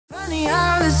Funny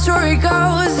how the story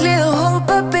goes, little hope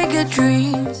but bigger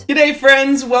dreams. G'day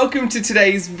friends, welcome to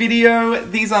today's video.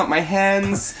 These aren't my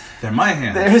hands. They're my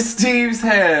hands. They're Steve's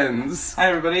hands. Hi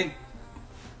everybody. Is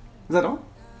that all?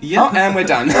 Yeah. Oh, and we're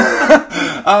done.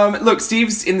 Look,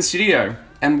 Steve's in the studio.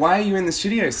 And why are you in the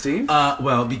studio, Steve?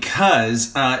 Well,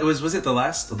 because was it the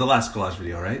last collage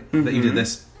video, right? Mm-hmm. That you did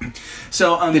this.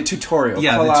 So the tutorial,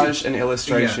 yeah, collage and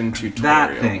illustration tutorial.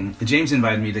 That thing. James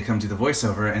invited me to come do the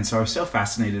voiceover, and so I was so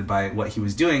fascinated by what he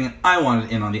was doing. I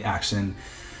wanted in on the action.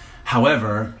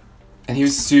 However, and he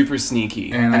was super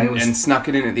sneaky, and snuck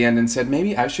it in at the end and said,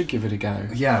 maybe I should give it a go.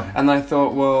 Yeah. And I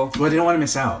thought, well, I didn't want to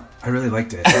miss out. I really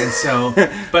liked it, and so,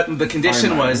 but the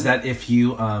condition was that if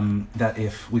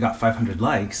we got 500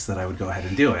 likes, that I would go ahead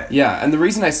and do it. Yeah, and the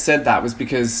reason I said that was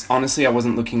because honestly, I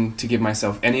wasn't looking to give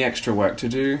myself any extra work to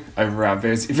do over our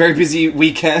very, very busy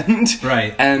weekend.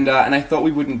 Right. And I thought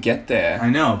we wouldn't get there. I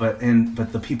know, but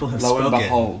the people have spoken. Lo and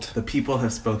behold, the people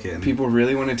have spoken. People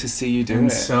really wanted to see you do it.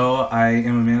 And so I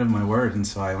am a man of my word, and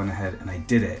so I went ahead and I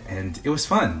did it, and it was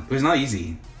fun. It was not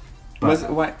easy.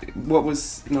 What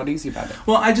was not easy about it?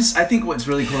 Well, I think what's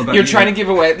really cool about you're trying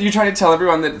to tell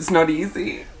everyone that it's not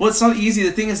easy. Well, it's not easy.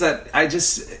 The thing is that I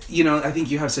think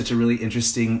you have such a really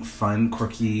interesting, fun,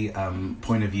 quirky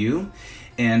point of view,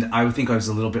 and I would think I was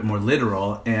a little bit more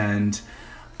literal, and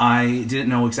I didn't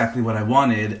know exactly what I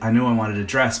wanted. I knew I wanted a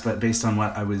dress, but based on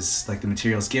what I was, like, the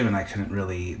materials given,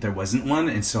 there wasn't one,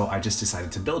 and so I just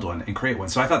decided to build one and create one.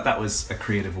 So I thought that was a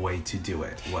creative way to do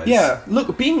it. Yeah,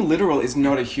 look, being literal is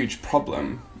not a huge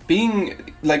problem.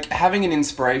 Having an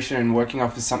inspiration and working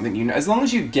off of something you know, as long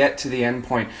as you get to the end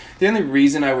point, the only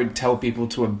reason I would tell people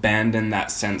to abandon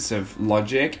that sense of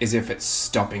logic is if it's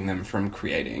stopping them from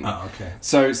creating. Oh, okay.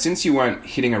 So since you weren't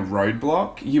hitting a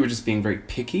roadblock, you were just being very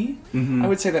picky, mm-hmm. I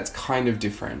would say that's kind of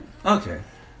different. Okay.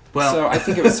 Well, so I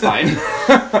think it was fine.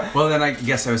 Well, then I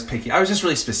guess I was picky. I was just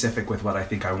really specific with what I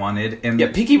think I wanted. And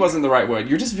yeah, picky wasn't the right word.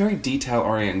 You're just very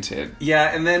detail-oriented.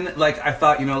 Yeah, and then, I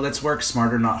thought, let's work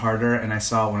smarter, not harder, and I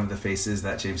saw one of the faces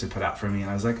that James had put out for me,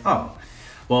 and I was like, oh,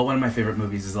 well, one of my favorite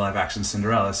movies is the live-action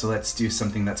Cinderella, so let's do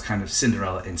something that's kind of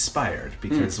Cinderella-inspired,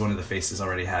 because one of the faces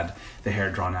already had the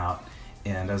hair drawn out,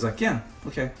 and I was like, yeah,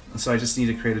 okay. So I just need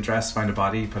to create a dress, find a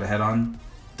body, put a head on,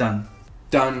 done.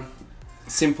 Done.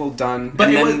 Simple, done. But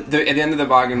and then at the end of the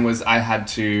bargain was I had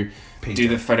to do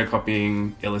the it.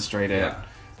 photocopying, illustrate it,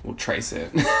 or trace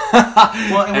it,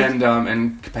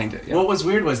 and paint it. Yeah. What was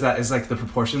weird was that the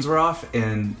proportions were off,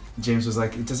 and James was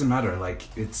like, "It doesn't matter.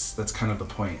 That's kind of the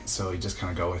point. So you just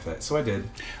kind of go with it." So I did.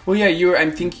 Well, yeah, I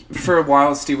think for a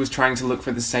while Steve was trying to look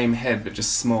for the same head but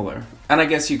just smaller, and I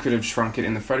guess you could have shrunk it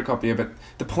in the photocopier. But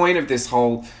the point of this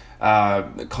whole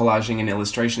collaging and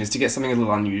illustration is to get something a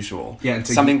little unusual. Yeah,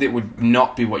 something that would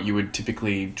not be what you would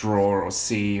typically draw or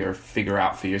see or figure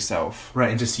out for yourself. Right,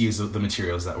 and just use the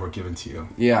materials that were given to you.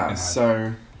 Yeah,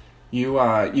 so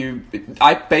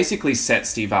I basically set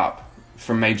Steve up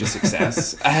for major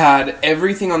success. I had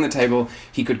everything on the table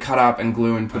he could cut up and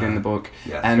glue and put in the book.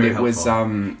 Yeah, and very it was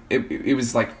it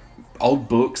was like old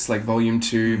books, like volume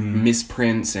 2,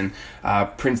 misprints and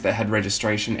prints that had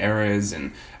registration errors,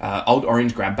 and old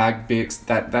orange grab bag bits.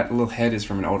 That little head is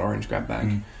from an old orange grab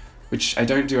bag, which I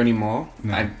don't do anymore.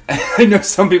 No. I know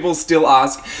some people still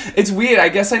ask. It's weird. I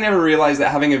guess I never realized that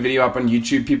having a video up on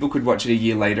YouTube, people could watch it a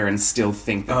year later and still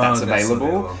think that that's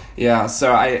available. Yeah,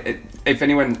 so if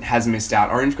anyone has missed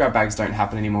out, orange grab bags don't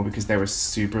happen anymore because they were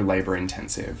super labor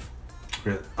intensive.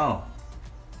 Really? Oh.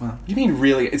 Well, you mean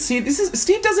really? See,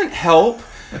 Steve doesn't help,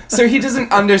 so he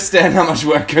doesn't understand how much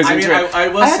work goes into it.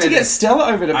 I had to get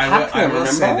Stella over to pack them,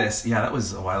 remember? Say this. Yeah, that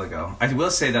was a while ago. I will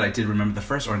say that I did remember the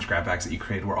first orange grab bags that you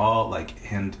created were all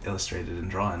hand illustrated and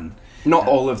drawn. Not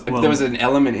all of them. There was an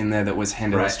element in there that was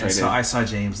hand illustrated. So I saw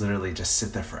James literally just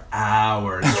sit there for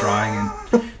hours drawing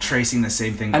and tracing the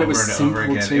same thing over and over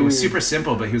again. Too. It was super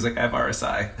simple, but he was like, I have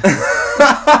RSI.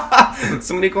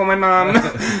 Somebody call my mom.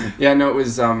 Yeah, no, it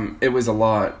was a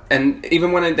lot. And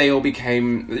even when they all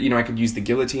became, I could use the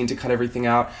guillotine to cut everything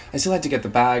out. I still had to get the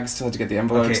bags, still had to get the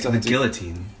envelopes. Okay,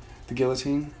 guillotine. The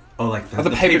guillotine? Oh, like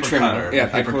the paper trimmer. Cutter. Yeah,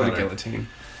 I call it a guillotine.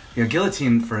 Yeah,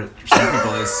 guillotine for some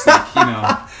people is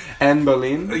Anne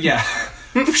Boleyn? Yeah.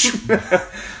 There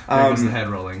was the head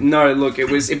rolling. No, look,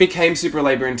 it became super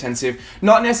labor intensive.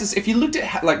 Not necessarily. If you looked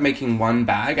at making one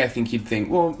bag, I think you'd think,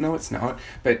 well, no, it's not.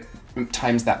 But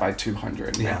times that by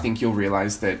 200. Yeah. I think you'll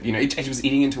realize that, it was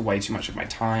eating into way too much of my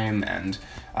time, and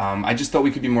I just thought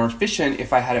we could be more efficient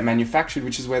if I had it manufactured,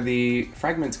 which is where the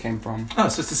fragments came from. Oh,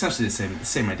 so it's essentially the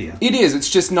same idea. It is. It's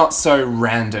just not so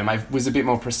random. I was a bit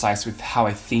more precise with how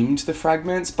I themed the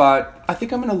fragments, but I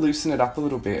think I'm going to loosen it up a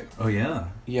little bit. Oh, yeah?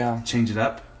 Yeah. Change it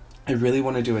up? I really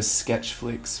want to do a Sketch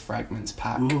Flicks fragments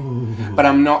pack. Ooh. But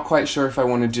I'm not quite sure if I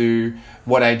want to do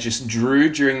what I just drew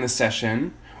during the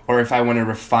session or if I want to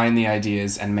refine the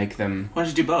ideas and make them... Why don't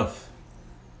you do both?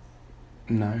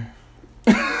 No.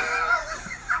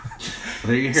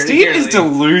 Steve is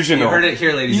delusional. You heard it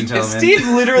here, ladies and gentlemen. Steve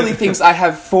literally thinks I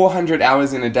have 400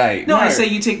 hours in a day. No, I say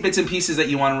you take bits and pieces that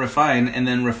you want to refine and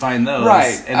then refine those.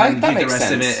 Right. And then keep the rest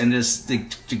sense. of it and just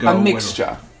to go... A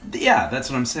mixture. Yeah,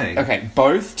 that's what I'm saying. Okay,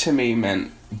 both to me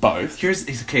meant both.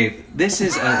 This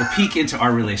is a peek into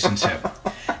our relationship.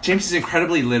 James is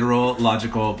incredibly literal,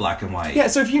 logical, black and white. Yeah,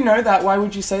 so if you know that, why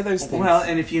would you say those things? Well,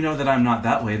 and if you know that I'm not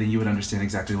that way, then you would understand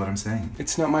exactly what I'm saying.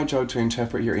 It's not my job to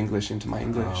interpret your English into my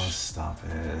English. Oh, stop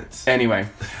it. Anyway,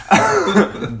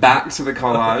 back to the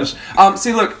collage.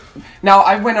 See, look, now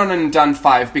I went on and done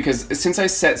 5 because since I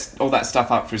set all that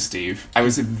stuff up for Steve, I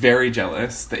was very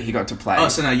jealous that he got to play. Oh,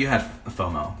 so now you had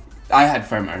FOMO. I had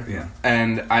FOMO. Yeah.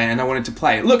 And I wanted to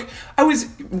play. Look, I was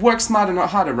work smarter, not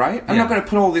harder, right? I'm not going to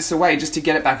put all this away just to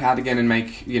get it back out again and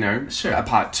make, a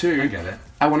part 2. I get it.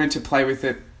 I wanted to play with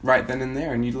it right then and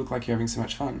there, and you look like you're having so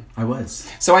much fun. I was.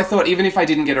 So I thought even if I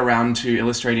didn't get around to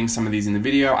illustrating some of these in the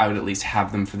video, I would at least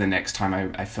have them for the next time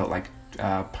I felt like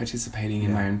participating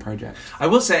in my own project. I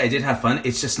will say I did have fun.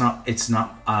 It's just not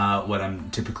what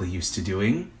I'm typically used to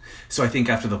doing. So I think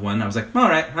after the one, I was like, all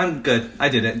right, I'm good. I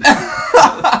did it. But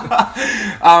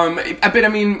I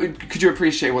mean, could you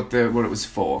appreciate what it was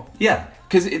for? Yeah.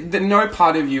 Because no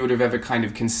part of you would have ever kind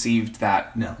of conceived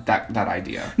that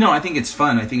idea. No, I think it's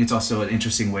fun. I think it's also an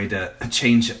interesting way to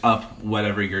change up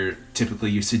whatever you're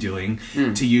typically used to doing,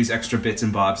 to use extra bits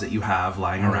and bobs that you have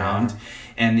lying around.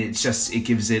 And it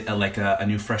gives it a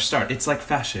new fresh start. It's like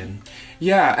fashion.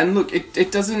 Yeah, and look,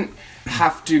 it doesn't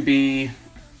have to be...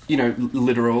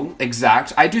 literal,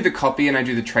 exact. I do the copy and I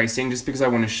do the tracing just because I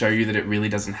want to show you that it really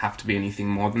doesn't have to be anything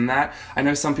more than that. I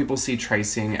know some people see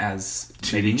tracing as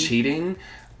maybe cheating.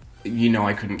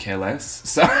 I couldn't care less.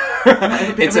 So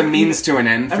it's a means to an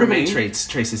end for me. Everybody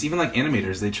traces. Even like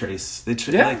animators, they trace.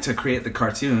 Like to create the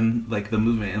cartoon, like the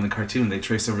movement in the cartoon, they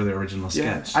trace over the original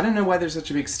sketch. I don't know why there's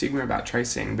such a big stigma about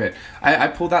tracing, but I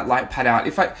pulled that light pad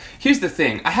out. Here's the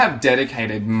thing, I have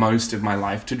dedicated most of my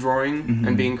life to drawing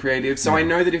and being creative, so I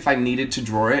know that if I needed to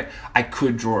draw it, I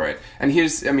could draw it. And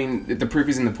the proof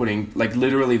is in the pudding. Like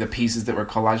literally the pieces that we're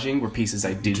collaging were pieces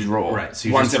I did draw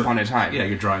once upon a time. Yeah,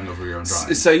 you're drawing over your own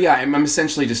drawing. So yeah, I'm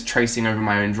essentially just tracing over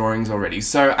my own drawings already.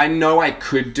 So I know I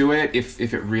could do it if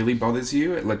it really bothers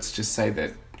you. Let's just say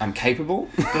that I'm capable.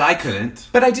 But I couldn't.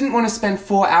 But I didn't want to spend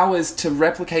 4 hours to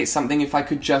replicate something if I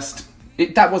could just...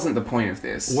 that wasn't the point of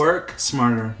this. Work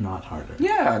smarter, not harder.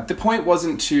 Yeah, the point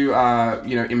wasn't to,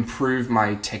 improve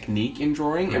my technique in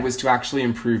drawing. Right. It was to actually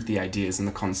improve the ideas and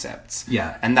the concepts.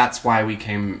 Yeah. And that's why we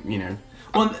came,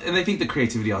 Well, and I think the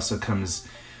creativity also comes...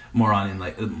 more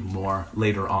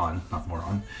later on, not more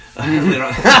on, later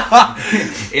on,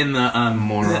 in the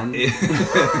moron,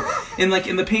 in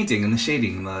the painting and the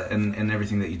shading and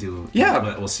everything that you do.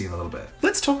 Yeah, we'll see in a little bit.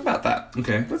 Let's talk about that.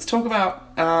 Okay, let's talk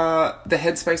about the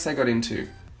headspace I got into.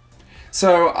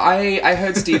 So I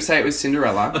heard Steve say it was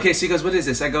Cinderella. Okay, so he goes, "What is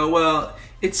this?" I go, "Well,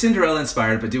 it's Cinderella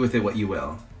inspired, but do with it what you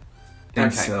will."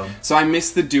 And okay, so I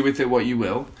missed the do with it what you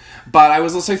will, but I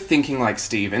was also thinking like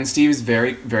Steve, and Steve is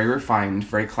very, very refined,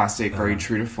 very classic, very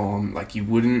true to form. Like he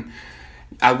wouldn't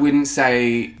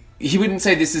say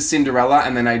this is Cinderella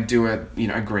and then I'd do a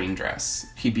green dress.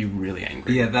 He'd be really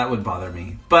angry. Yeah, that would bother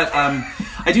me. But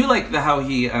I do like how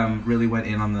he really went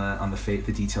in on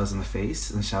the details in the face,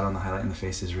 and the shadow and the highlight in the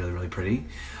face is really, really pretty.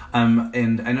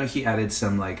 And I know he added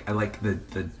some I like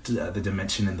the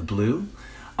dimension in the blue.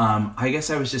 I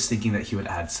guess I was just thinking that he would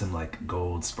add some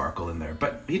gold sparkle in there,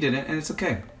 but he didn't, and it's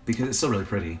okay because it's still really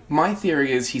pretty. My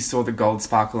theory is he saw the gold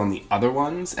sparkle on the other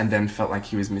ones and then felt like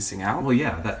he was missing out. Well,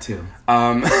 yeah, that too.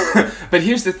 But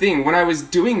here's the thing: when I was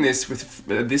doing this with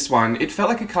this one, it felt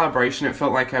like a collaboration. It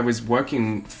felt like I was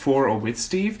working for or with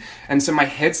Steve, and so my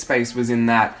headspace was in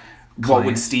that. What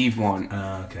would Steve want?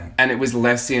 Okay. And it was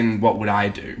less in what would I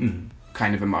do.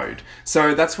 Kind of a mode.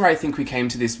 So that's where I think we came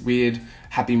to this weird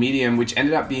happy medium, which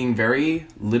ended up being very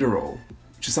literal,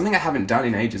 which is something I haven't done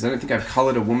in ages. I don't think I've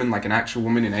coloured a woman like an actual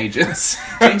woman in ages.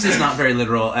 James is not very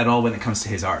literal at all when it comes to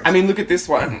his art. I mean, look at this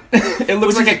one. It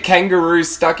looks like a kangaroo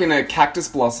stuck in a cactus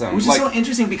blossom. Which is so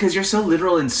interesting because you're so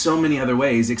literal in so many other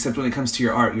ways, except when it comes to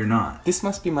your art, you're not. This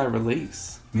must be my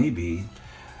release. Maybe.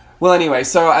 Well, anyway,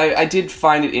 so I did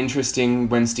find it interesting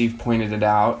when Steve pointed it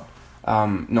out.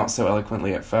 Not so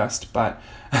eloquently at first, but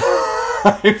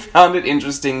I found it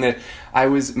interesting that I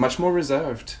was much more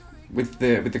reserved with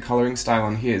the colouring style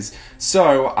on his.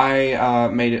 So I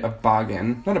made it a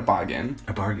bargain. Not a bargain.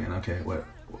 A bargain, okay. What?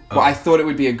 Well, I thought it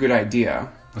would be a good idea.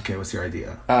 Okay, what's your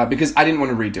idea? Because I didn't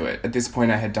want to redo it. At this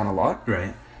point, I had done a lot.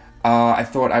 Right. I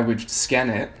thought I would scan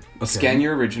it. Okay. Scan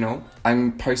your original.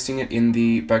 I'm posting it in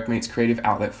the Burke Meets Creative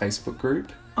Outlet Facebook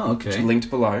group. Oh, Which is okay. linked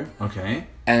below. Okay.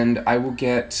 And I will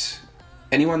get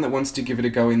anyone that wants to give it a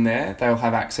go in there. They'll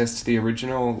have access to the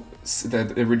original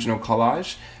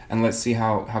collage, and let's see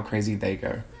how crazy they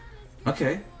go.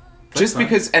 Okay. That's Just fine.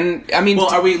 because, and I mean, Well,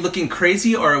 are we looking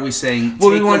crazy, or are we saying Well,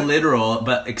 we take want- the literal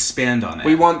but expand on it?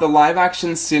 we want the live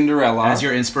action Cinderella as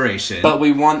your inspiration. but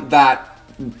we want that,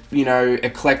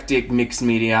 eclectic mixed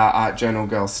media art journal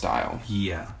girl style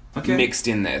yeah. Okay. mixed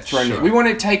in there. Thrown Sure. in. We want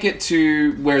to take it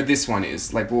to where this one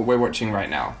is, like what we're watching right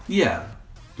now. Yeah.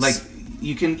 Like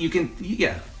you can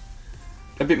yeah.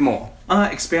 A bit more.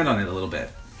 Expand on it a little bit.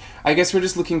 I guess we're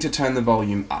just looking to turn the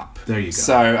volume up. There you go.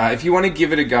 So if you want to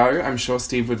give it a go, I'm sure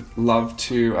Steve would love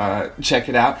to check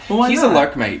it out. Well, why He's not? a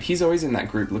loc mate. He's always in that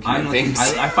group looking at things.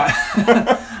 I find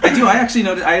I do. I actually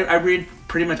notice. I read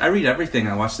pretty much. I read everything.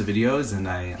 I watch the videos, and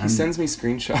He sends me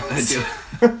screenshots. I do.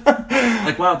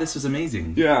 Like, wow, this was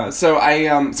amazing. Yeah, so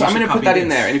I'm going to copy put that in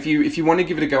this. there, and if you want to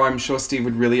give it a go, I'm sure Steve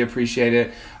would really appreciate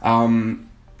it.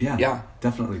 Yeah,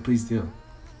 definitely. Please do.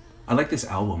 I like this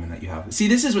owl woman that you have. See,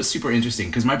 this is what's super interesting,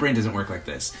 because my brain doesn't work like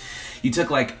this. You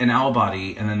took like an owl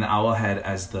body and then the owl head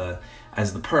as the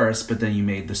purse, but then you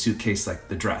made the suitcase like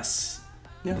the dress.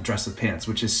 Yeah. The dress with pants,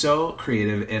 which is so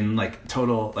creative and like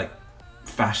total like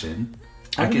fashion.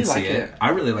 I really can see like it. it. I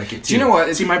really like it too. Do you know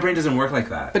what? See, my brain doesn't work like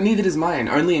that. But neither does mine,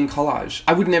 only in collage.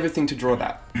 I would never think to draw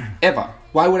that. Ever.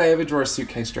 Why would I ever draw a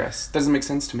suitcase dress? Doesn't make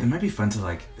sense to It me. might be fun to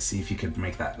like see if you could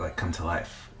make that like come to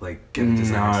life. Like get a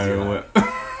designer to do No. that.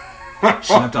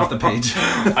 Snapped off the page.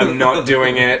 I'm not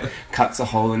doing it. Cuts a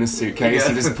hole in a suitcase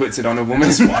and just puts it on a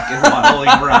woman's Walking, waddling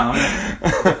around.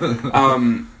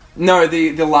 No,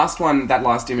 the last one, that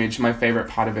last image, my favorite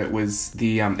part of it was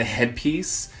the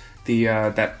headpiece, the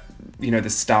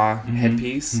star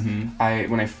headpiece. When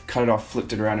I cut it off,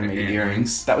 flipped it around and made it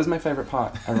earrings. That was my favorite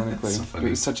part, ironically. So funny. It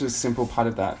was such a simple part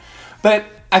of that. But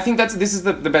I think this is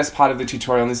the best part of the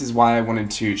tutorial, and this is why I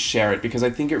wanted to share it, because I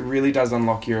think it really does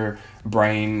unlock your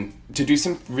brain to do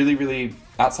some really, really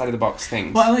outside of the box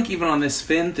things. Well, I like even on this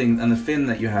fin thing, on the fin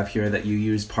that you have here, that you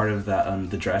use part of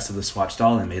the dress of the Swatch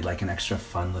doll and made like an extra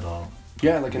fun little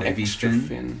like an wavy extra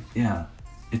fin. Yeah,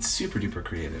 it's super duper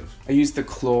creative. I used the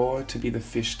claw to be the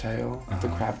fishtail, the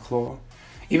crab claw.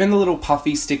 Even the little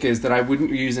puffy stickers that I wouldn't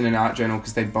use in an art journal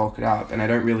because they'd bulk it up, and I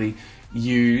don't really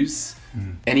use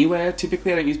anywhere.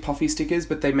 Typically, I don't use puffy stickers,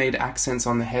 but they made accents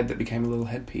on the head that became a little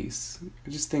headpiece. I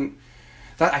just think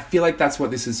that I feel like that's what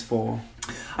this is for.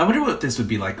 I wonder what this would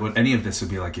be like. What any of this would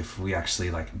be like if we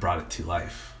actually like brought it to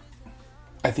life.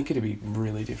 I think it'd be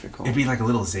really difficult. It'd be like a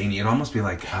little zany. It'd almost be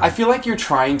like. I feel like you're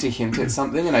trying to hint at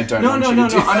something, and I don't. No. want you to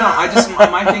do I just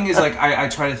my thing is like I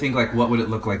try to think like what would it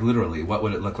look like literally? What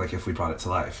would it look like if we brought it to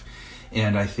life?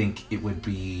 And I think it would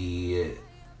be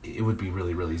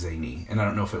really, really zany, and I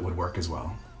don't know if it would work as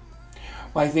well.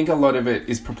 Well, I think a lot of it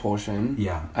is proportion.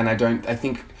 Yeah. And I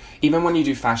think even when you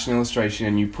do fashion illustration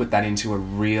and you put that into a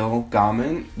real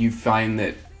garment, you find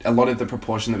that a lot of the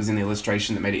proportion that was in the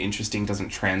illustration that made it interesting doesn't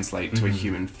translate to a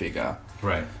human figure.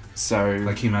 Right. So,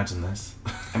 Like, can you imagine this?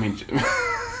 I mean,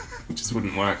 it just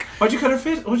wouldn't work. Why'd you cut her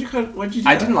fit? Why'd you do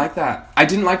I that? didn't like that. I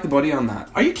didn't like the body on that.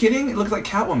 Are you kidding? It looked like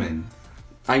Catwoman.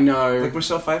 I know. Like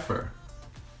Michelle Pfeiffer.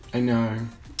 I know.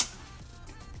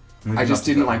 Maybe I I'll just have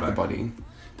to didn't go like back. the body.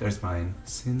 There's mine.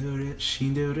 Cinderella.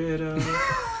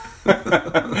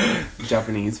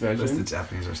 Japanese That's the version.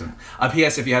 Japanese version.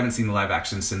 P.S. If you haven't seen the live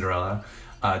action Cinderella,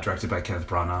 directed by Kenneth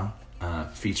Branagh,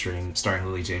 starring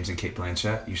Lily James and Cate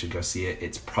Blanchett, you should go see it.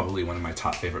 It's probably one of my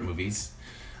top favorite movies.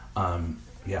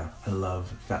 Yeah, I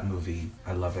love that movie.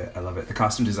 I love it. The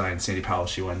costume design, Sandy Powell,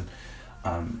 she won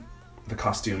the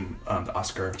costume, the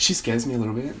Oscar. She scares me a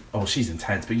little bit. Oh, she's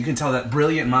intense, but you can tell that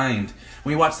brilliant mind.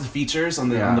 When you watch the features on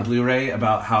the Blu-ray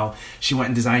about how she went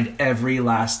and designed every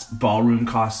last ballroom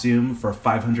costume for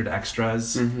 500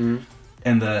 extras, and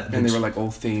they were like all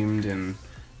themed,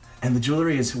 and the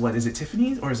jewelry is what is it,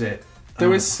 Tiffany's or is it? there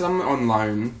was some on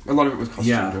loan. A lot of it was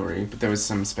costume jewelry, but there was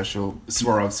some special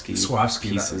Swarovski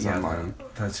pieces on loan.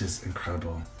 That's just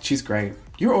incredible. She's great.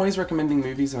 You're always recommending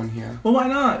movies on here. Well, why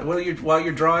not? While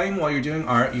you're drawing, while you're doing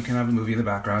art, you can have a movie in the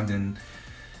background, and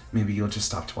maybe you'll just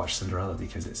stop to watch Cinderella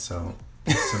because it's so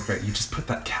great. You just put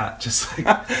that cat just like.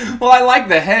 Well, I like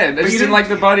the head. I just didn't like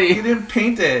the body. You didn't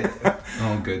paint it.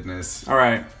 Oh goodness. All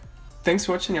right. Thanks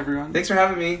for watching, everyone. Thanks for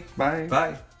having me. Bye.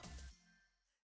 Bye.